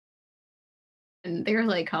And they were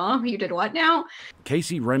like, huh? You did what now?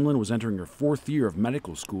 Casey Renlund was entering her 4th year of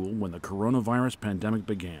medical school when the coronavirus pandemic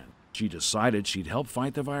began. She decided she'd help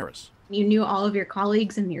fight the virus. You knew all of your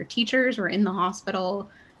colleagues and your teachers were in the hospital.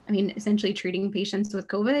 I mean, essentially treating patients with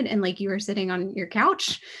COVID, and like you were sitting on your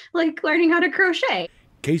couch, like learning how to crochet.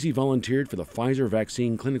 Casey volunteered for the Pfizer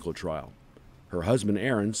vaccine clinical trial. Her husband,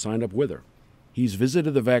 Aaron, signed up with her. He's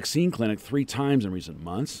visited the vaccine clinic 3 times in recent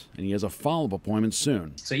months, and he has a follow-up appointment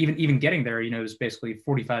soon. So even getting there, it was basically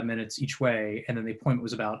 45 minutes each way, and then the appointment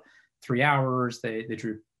was about 3 hours. They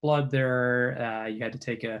drew blood there. You had to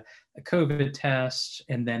take a COVID test,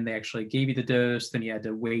 and then they actually gave you the dose. Then you had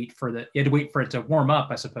to wait for it to warm up,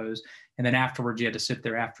 I suppose, and then afterwards you had to sit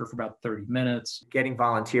there after for about 30 minutes. Getting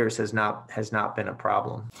volunteers has not been a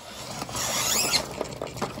problem.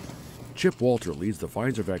 Chip Walter leads the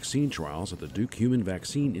Pfizer vaccine trials at the Duke Human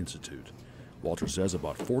Vaccine Institute. Walter says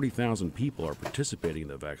about 40,000 people are participating in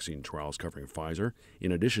the vaccine trials covering Pfizer,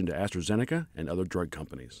 in addition to AstraZeneca and other drug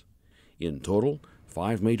companies. In total,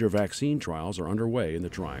 5 major vaccine trials are underway in the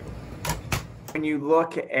triangle. When you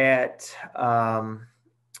look at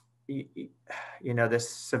the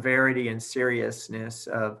severity and seriousness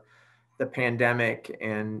of the pandemic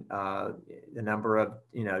and the number of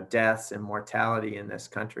deaths and mortality in this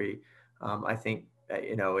country, I think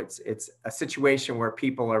it's a situation where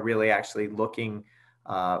people are really actually looking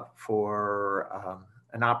for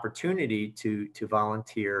an opportunity to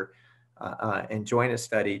volunteer and join a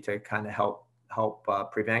study to kind of help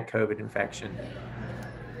prevent COVID infection.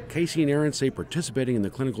 Casey and Aaron say participating in the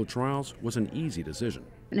clinical trials was an easy decision.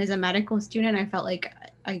 And as a medical student, I felt like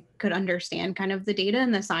I could understand kind of the data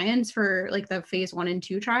and the science for like the phase 1 and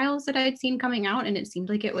 2 trials that I'd seen coming out, and it seemed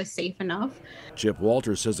like it was safe enough. Chip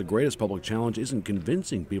Walters says the greatest public challenge isn't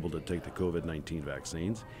convincing people to take the COVID-19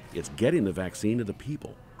 vaccines, it's getting the vaccine to the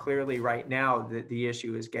people. Clearly right now, the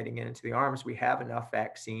issue is getting it into the arms. We have enough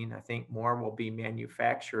vaccine. I think more will be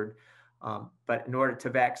manufactured. But in order to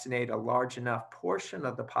vaccinate a large enough portion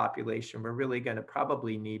of the population, we're really going to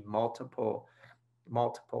probably need multiple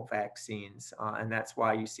vaccines. And that's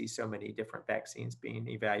why you see so many different vaccines being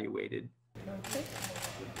evaluated.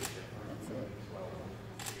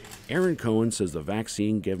 Aaron Cohen says the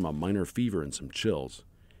vaccine gave him a minor fever and some chills.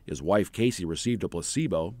 His wife, Casey, received a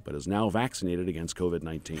placebo, but is now vaccinated against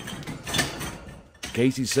COVID-19.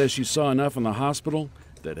 Casey says she saw enough in the hospital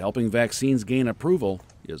that helping vaccines gain approval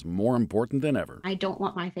is more important than ever. I don't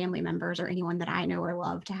want my family members or anyone that I know or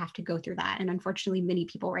love to have to go through that. And unfortunately, many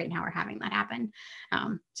people right now are having that happen.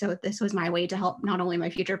 So this was my way to help not only my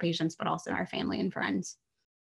future patients, but also our family and friends.